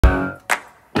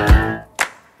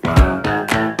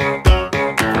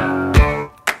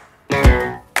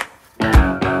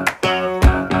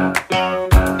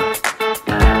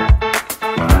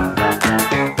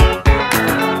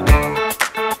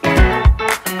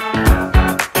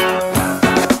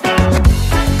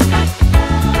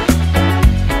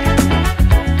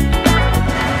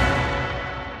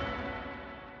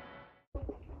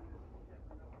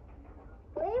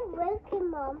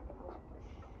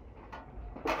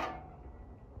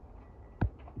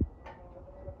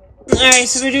Alright,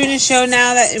 so we're doing a show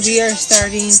now that we are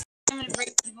starting. I'm going to bring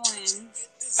people in.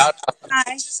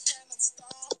 Hi.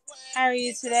 How are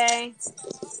you today?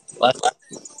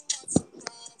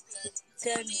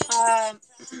 Good.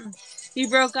 You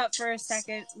broke up for a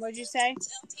second. What'd you say?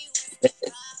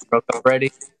 Broke up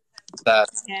already. Yeah.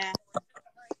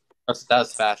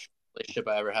 That's fast relationship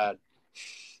I ever had.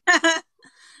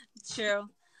 True.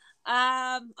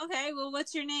 Okay, well,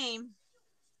 what's your name?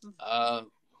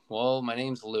 Well, my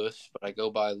name's Lewis, but I go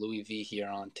by Louis V here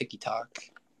on TikTok.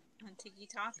 On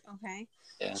TikTok? Okay.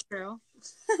 Yeah. True.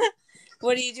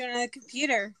 What are you doing on the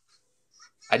computer?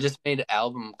 I just made an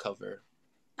album cover.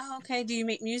 Oh, okay. Do you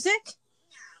make music?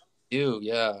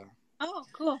 Yeah. Oh,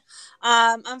 cool.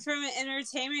 I'm from an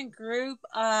entertainment group.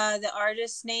 The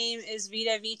artist's name is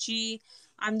Vita Vici.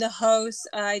 I'm the host.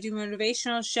 I do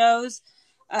motivational shows.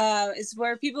 It's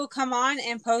where people come on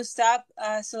and post up.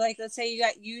 So, like, let's say you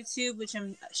got YouTube, which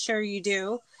I'm sure you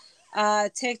do,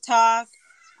 TikTok,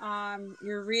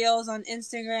 your reels on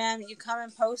Instagram. You come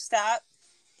and post up,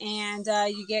 and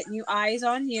you get new eyes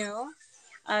on you.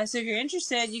 So, if you're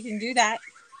interested, you can do that.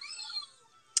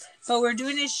 But we're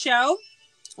doing this show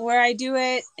where I do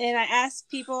it and I ask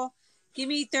people, give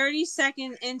me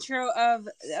 30-second intro of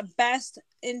the best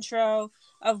intro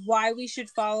of why we should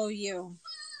follow you.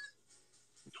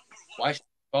 Why should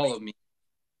you follow me?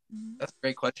 That's a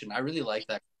great question. I really like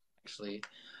that, actually.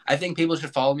 I think people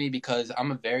should follow me because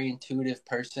I'm a very intuitive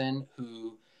person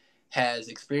who has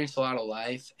experienced a lot of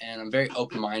life, and I'm very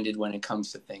open-minded when it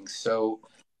comes to things. So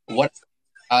what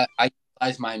I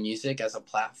utilize my music as a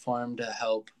platform to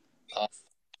help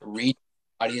reach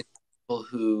audience people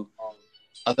who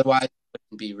otherwise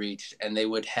wouldn't be reached, and they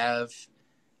would have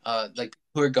like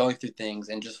who are going through things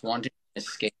and just wanting to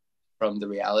escape from the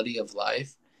reality of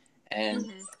life.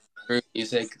 And through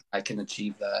music, I can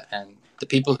achieve that. And the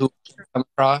people who come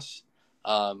across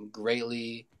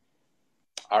greatly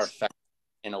are affected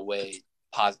in a way,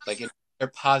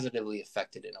 they're positively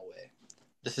affected in a way.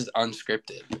 This is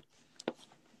unscripted.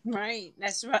 Right.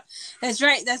 That's right. That's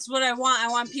right. That's what I want. I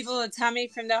want people to tell me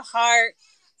from the heart,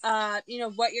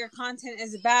 what your content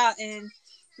is about. And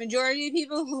majority of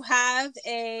people who have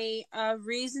a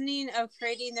reasoning of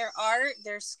creating their art,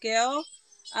 their skill,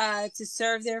 to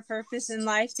serve their purpose in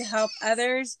life, to help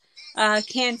others,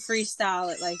 can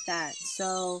freestyle it like that.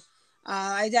 So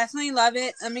I definitely love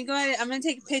it. Let me go ahead. I'm going to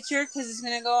take a picture because it's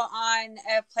going to go on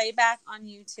a playback on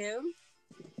YouTube.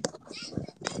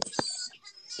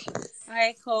 All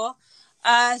right, cool.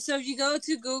 So if you go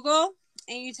to Google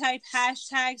and you type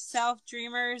hashtag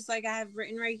Selfdreamers, like I have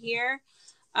written right here,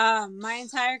 my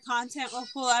entire content will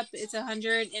pull up. It's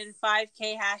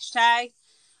 105K hashtag.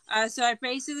 So I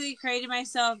basically created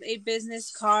myself a business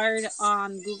card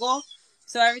on Google.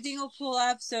 So everything will pull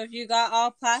up. So if you got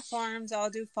all platforms, I'll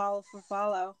do follow for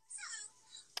follow.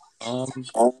 There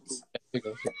you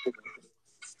go.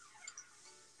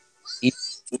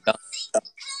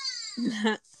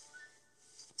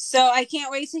 So I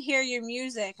can't wait to hear your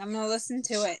music. I'm going to listen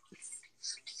to it.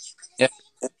 Yeah.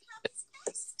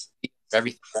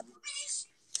 Everything.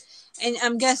 And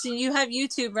I'm guessing you have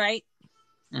YouTube, right?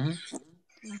 Mm-hmm.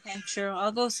 Okay, true.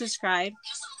 I'll go subscribe.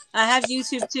 I have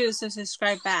YouTube too, so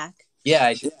subscribe back. Yeah,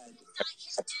 I do.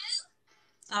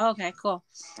 Oh, okay, cool.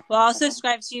 Well, I'll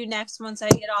subscribe to you next once I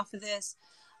get off of this.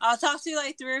 I'll talk to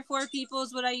like 3 or 4 people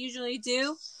is what I usually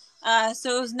do.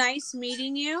 So it was nice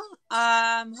meeting you.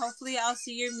 Hopefully I'll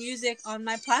see your music on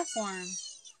my platform.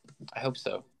 I hope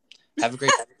so. Have a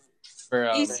great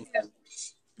for You too.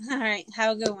 All right,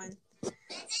 have a good one.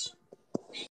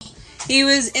 He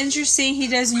was interesting. He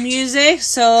does music,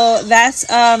 so that's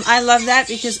I love that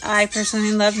because I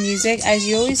personally love music. As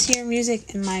you always hear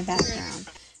music in my background.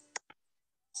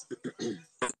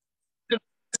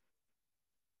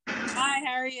 Hi,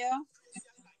 how are you?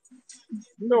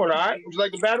 You know what, all right? Would you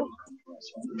like the battle?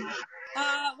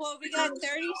 Well, we got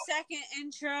 30-second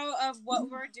intro of what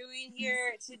we're doing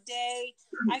here today.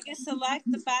 I can select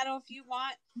the battle if you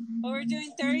want, but we're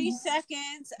doing 30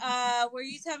 seconds where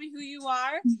you tell me who you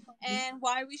are and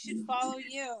why we should follow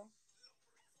you.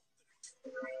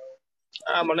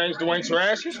 My name's Dwayne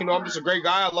Terashis. You know, I'm just a great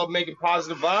guy. I love making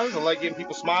positive vibes. I like getting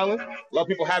people smiling. I love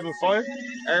people having fun.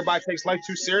 Everybody takes life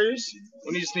too serious.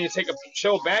 We just need to take a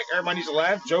chill back. Everybody needs to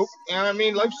laugh, joke. You know what I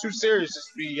mean? Life's too serious just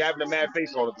to be having a mad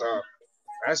face all the time.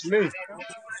 That's me.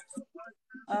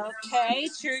 Okay,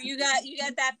 true. You got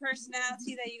that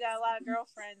personality that you got a lot of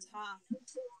girlfriends, huh?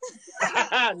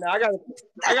 No, I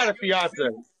got a fiance.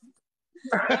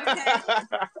 Okay.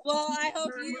 Well, I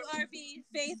hope you are being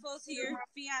faithful to your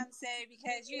fiance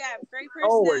because you have great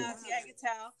Always. personality. I can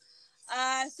tell.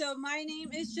 So my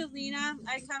name is Jelena.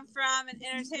 I come from an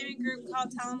entertainment group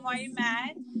called Tell 'em Why You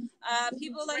Mad.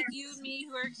 People like you and me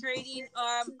who are creating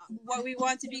what we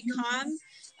want to become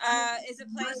is a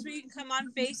place where you can come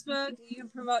on Facebook. You can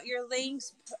promote your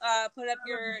links, put up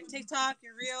your TikTok,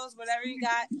 your Reels, whatever you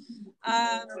got.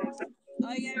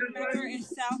 All you gotta remember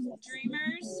is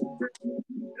Selfdreamers.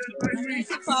 Let me hit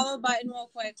the follow button real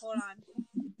quick. Hold on.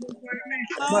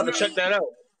 I'm about to check that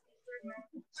out.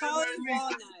 Polly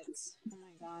Walnuts. Oh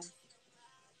my god.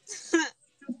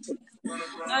 Okay. Well,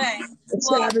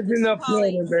 Savage enough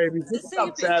Polly, planning, baby. let's What's take a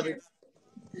up, Savage? picture.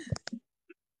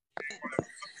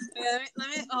 Okay, let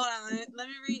me hold on. Let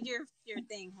me read your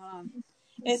thing. Hold on.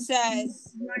 It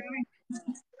says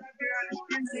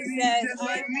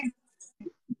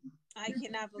I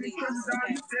cannot believe this.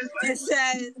 Okay. It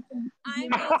says I'm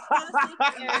disgusting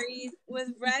married with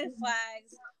red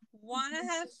flags. Wanna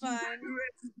have fun?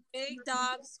 Big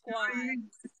dog squad.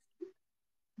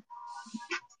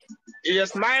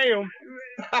 Yes, ma'am.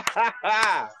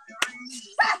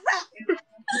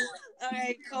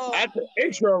 Okay, cool. That's the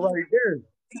intro right there.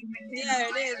 Yeah,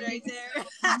 it is right there.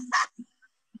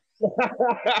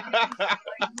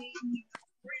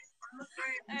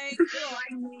 Alright, cool.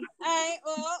 Alright,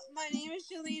 well, my name is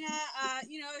Jelena.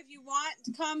 If you want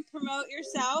to come promote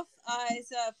yourself,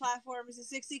 it's a platform, it's a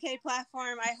 60K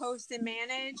platform I host and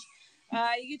manage.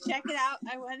 You can check it out.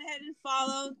 I went ahead and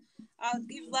followed.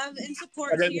 Give love and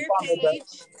support to your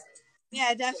page.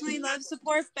 Yeah, definitely love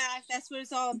support back. That's what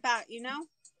it's all about, you know?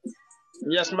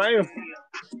 Yes, ma'am.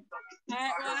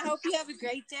 Alright, well, I hope you have a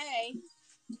great day.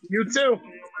 You too.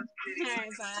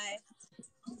 Alright, bye.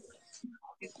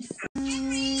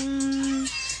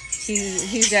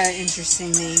 He's got an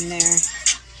interesting name there,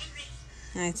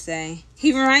 I'd say.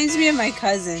 He reminds me of my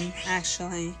cousin,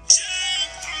 actually.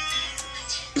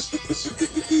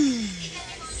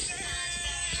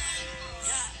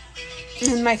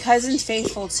 And my cousin's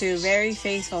faithful too, very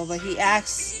faithful, but he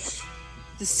acts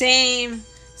the same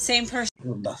person.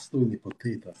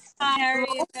 Hi, how are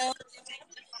you?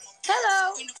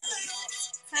 Hello.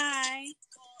 Hi.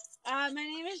 My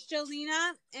name is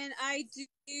Jolena, and I do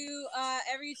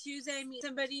every Tuesday I meet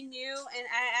somebody new, and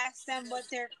I ask them what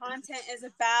their content is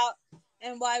about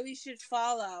and why we should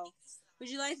follow. Would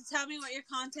you like to tell me what your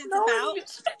content's about?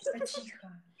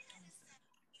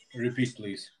 Repeat,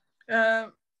 please.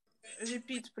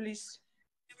 Repeat, please.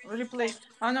 Replay.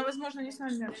 Она, возможно, не с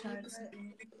нами общается.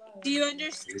 Do you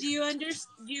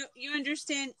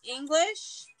understand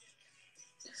English?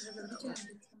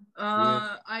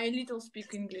 I little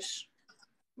speak English.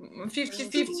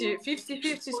 50-50.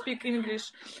 50-50 speak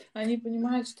English. Они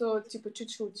понимают, что типа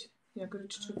чуть-чуть. Я говорю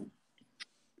чуть-чуть.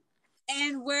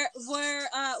 And what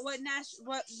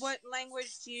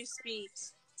language do you speak?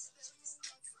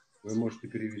 Вы можете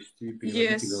перевести,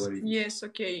 Yes, и говорить. yes,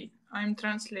 okay. I'm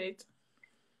translate.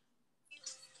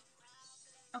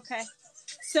 Okay.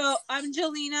 So I'm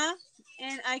Jelena,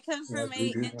 and I come from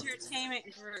a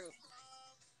entertainment group.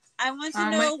 I want to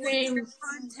know what your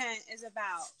content is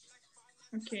about.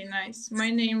 Okay, nice.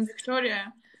 My name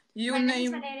Victoria. Your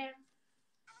name?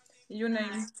 Your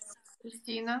name?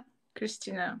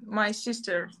 Christina. My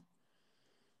sister.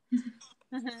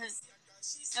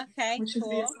 Okay,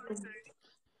 cool.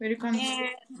 Very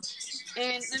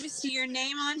and let me see, your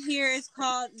name on here is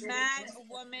called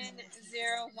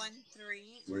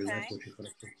MadWoman013. Okay.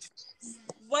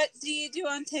 What do you do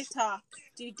on TikTok?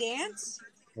 Do you dance?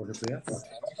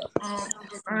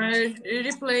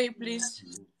 Replay, please.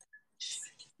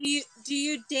 Do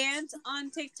you dance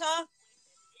on TikTok?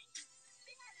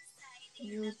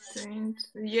 You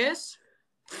dance? Yes.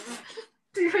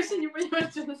 Ты вообще не понимаешь,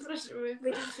 что она спрашивает.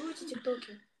 Вы танцуете в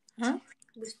ТикТоке? А?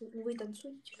 Вы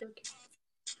танцуете в ТикТоке?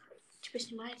 Типа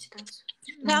снимаете танцы?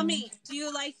 Tell me, do you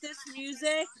like this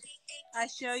music? I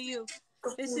show you.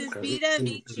 This is Vida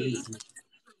Vici.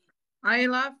 I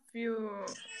love you.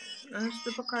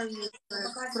 Что показывает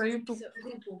про YouTube.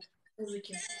 Группу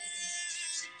музыки.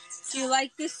 Do you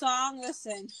like this song?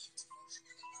 Listen.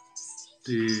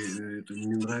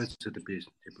 Мне нравится эта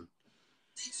песня, типа.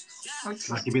 Okay.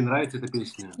 А тебе нравится эта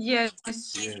песня? Yes.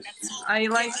 I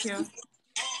like you.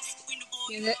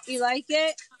 You like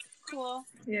it? Cool.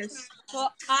 Yes.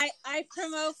 Well, I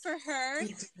promote for her.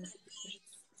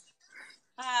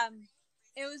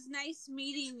 It was nice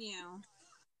meeting you.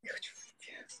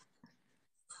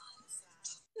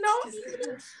 No.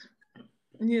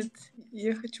 Нет,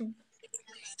 я хочу.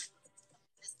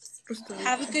 Просто.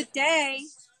 Have a good day.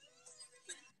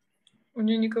 У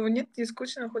нее никого нет, ей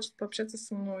скучно, хочет пообщаться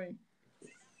со мной.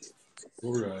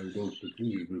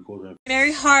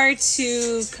 Very hard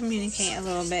to communicate a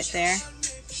little bit there.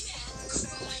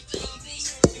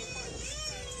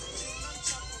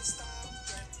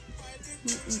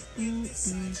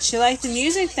 She liked the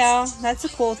music though. That's a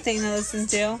cool thing to listen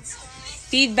to.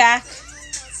 Feedback.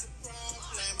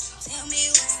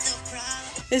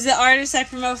 This is the artist I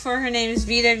promote for. Her name is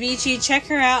Vita Vici. Check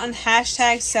her out on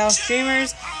hashtag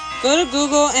Selfdreamers. Go to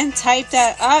Google and type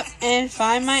that up and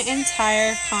find my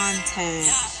entire content.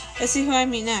 Let's see who I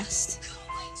meet next.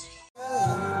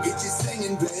 Get you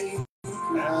singing, babe.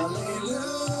 Hallelujah.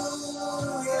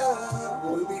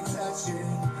 We'll be touching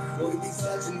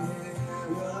him.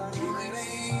 Healing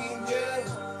angels.